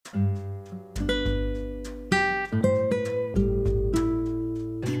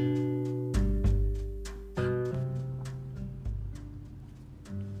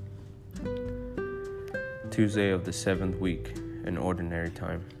Tuesday of the 7th week in ordinary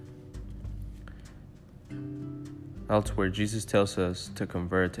time. Elsewhere, Jesus tells us to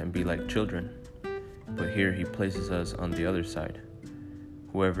convert and be like children, but here he places us on the other side.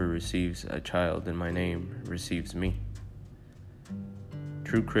 Whoever receives a child in my name receives me.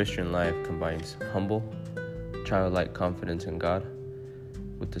 True Christian life combines humble, childlike confidence in God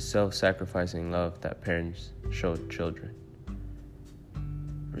with the self-sacrificing love that parents show children.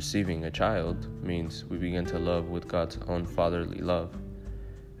 Receiving a child means we begin to love with God's own fatherly love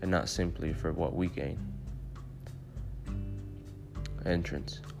and not simply for what we gain.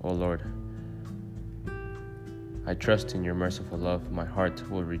 Entrance. O Lord, I trust in your merciful love. My heart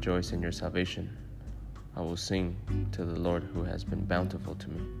will rejoice in your salvation. I will sing to the Lord who has been bountiful to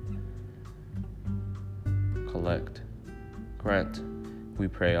me. Collect. Grant, we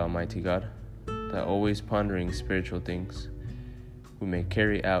pray, Almighty God, that always pondering spiritual things, we may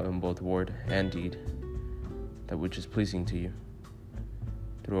carry out in both word and deed that which is pleasing to you.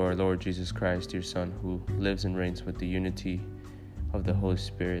 Through our Lord Jesus Christ, your Son, who lives and reigns with the unity of the Holy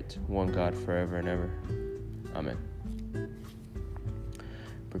Spirit, one God, forever and ever. Amen.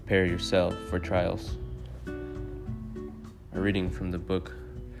 Prepare yourself for trials. A reading from the book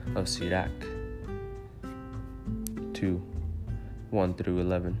of Sirach 2, 1 through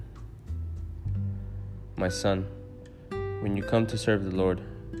 11. My son, when you come to serve the Lord,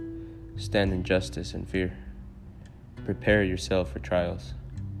 stand in justice and fear. Prepare yourself for trials.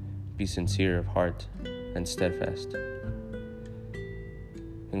 Be sincere of heart and steadfast.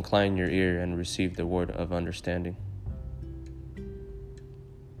 Incline your ear and receive the word of understanding.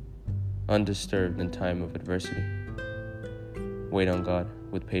 Undisturbed in time of adversity, wait on God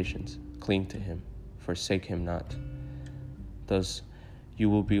with patience. Cling to him, forsake him not. Thus you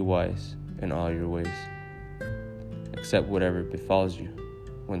will be wise in all your ways. Accept whatever befalls you.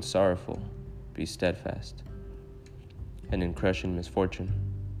 When sorrowful, be steadfast. And in crushing misfortune,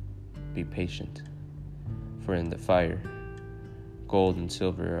 be patient. For in the fire, gold and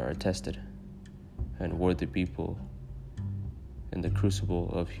silver are tested, and worthy people in the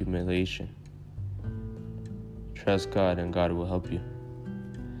crucible of humiliation. Trust God, and God will help you.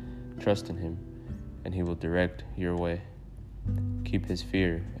 Trust in him, and he will direct your way. Keep his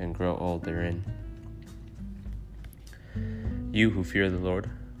fear and grow old therein. You who fear the Lord,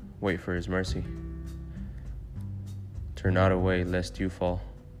 wait for his mercy. Turn not away lest you fall.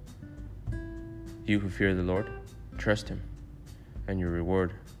 You who fear the Lord, trust him, and your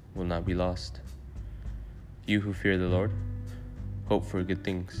reward will not be lost. You who fear the Lord, hope for good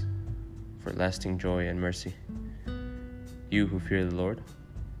things, for lasting joy and mercy. You who fear the Lord,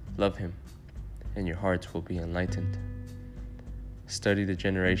 love him, and your hearts will be enlightened. Study the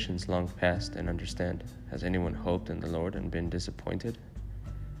generations long past and understand. Has anyone hoped in the Lord and been disappointed?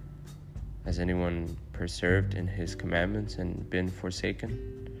 Has anyone persevered in his commandments and been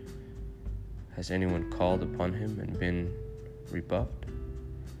forsaken? Has anyone called upon him and been rebuffed?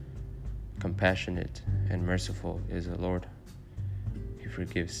 Compassionate and merciful is the Lord. He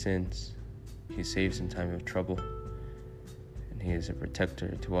forgives sins. He saves in time of trouble. And he is a protector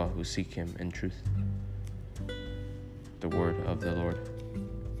to all who seek him in truth. The word of the Lord.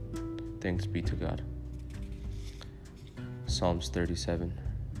 Thanks be to God. Psalms 37,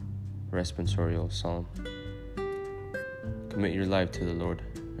 Responsorial Psalm. Commit your life to the Lord,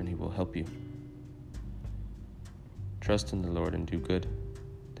 and he will help you. Trust in the Lord and do good,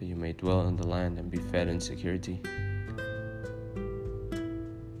 that you may dwell in the land and be fed in security.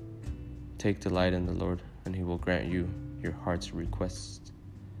 Take delight in the Lord, and he will grant you your heart's requests.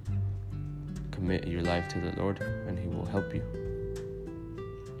 Commit your life to the Lord, and he will help you.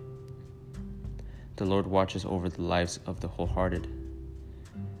 The Lord watches over the lives of the wholehearted.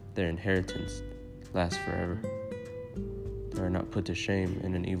 Their inheritance lasts forever. They are not put to shame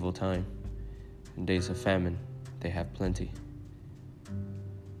in an evil time. In days of famine, they have plenty.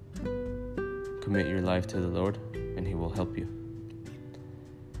 Commit your life to the Lord, and he will help you.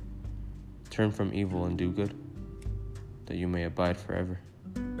 Turn from evil and do good, that you may abide forever.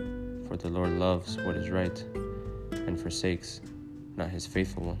 For the Lord loves what is right, and forsakes not his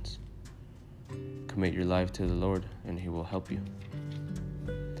faithful ones. Commit your life to the Lord, and he will help you.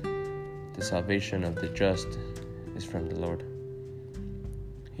 The salvation of the just is from the Lord.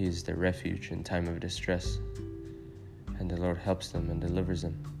 He is their refuge in time of distress, and the Lord helps them and delivers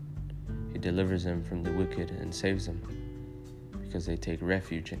them. He delivers them from the wicked and saves them, because they take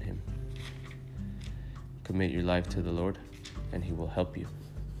refuge in him. Commit your life to the Lord, and he will help you.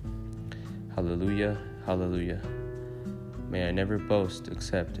 Hallelujah, hallelujah. May I never boast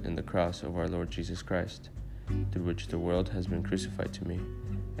except in the cross of our Lord Jesus Christ, through which the world has been crucified to me,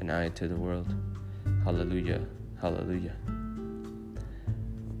 and I to the world. Hallelujah, hallelujah.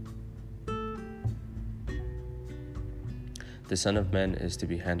 The Son of Man is to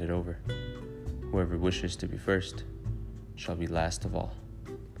be handed over. Whoever wishes to be first shall be last of all.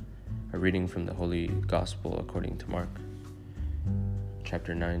 A reading from the Holy Gospel according to Mark,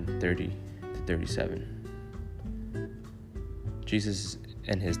 chapter 9, 30 to 37. Jesus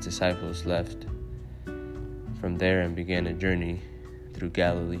and his disciples left from there and began a journey through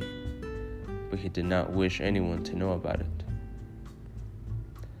Galilee, but he did not wish anyone to know about it.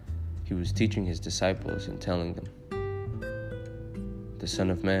 He was teaching his disciples and telling them, "The Son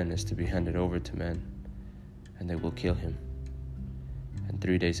of Man is to be handed over to men, and they will kill him. And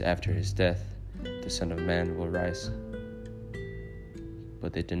 3 days after his death, the Son of Man will rise."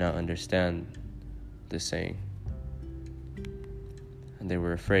 But they did not understand this saying, and they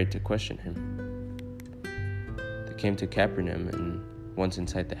were afraid to question him. They came to Capernaum, and once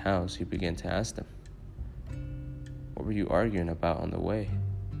inside the house, he began to ask them, "What were you arguing about on the way?"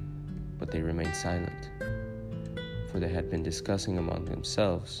 But they remained silent, for they had been discussing among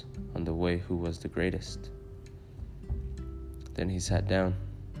themselves on the way who was the greatest. Then he sat down,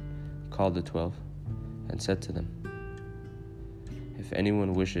 called the 12, and said to them, "If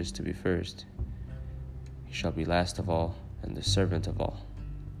anyone wishes to be first, he shall be last of all and the servant of all."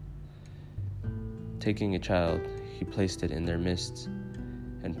 Taking a child, he placed it in their midst,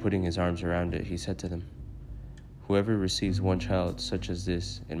 and putting his arms around it, he said to them, "Whoever receives one child such as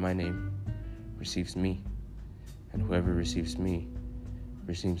this in my name receives me, and whoever receives me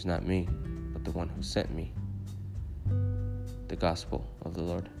receives not me, but the one who sent me." The Gospel of the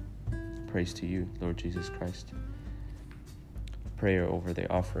Lord. Praise to you, Lord Jesus Christ. Prayer over the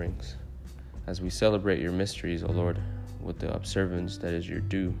offerings. As we celebrate your mysteries, O Lord, with the observance that is your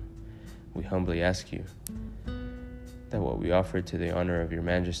due, we humbly ask you that what we offer to the honor of your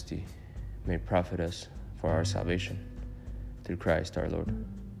majesty may profit us for our salvation. Through Christ our Lord.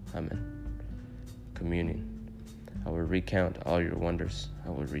 Amen. Communion. I will recount all your wonders. I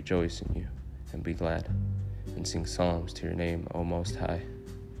will rejoice in you and be glad, and sing psalms to your name, O Most High.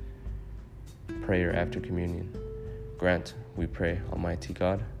 Prayer after communion. Grant, we pray, Almighty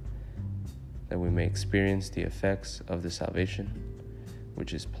God, that we may experience the effects of the salvation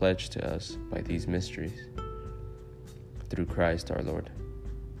which is pledged to us by these mysteries. Through Christ our Lord.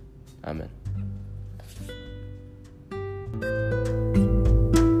 Amen.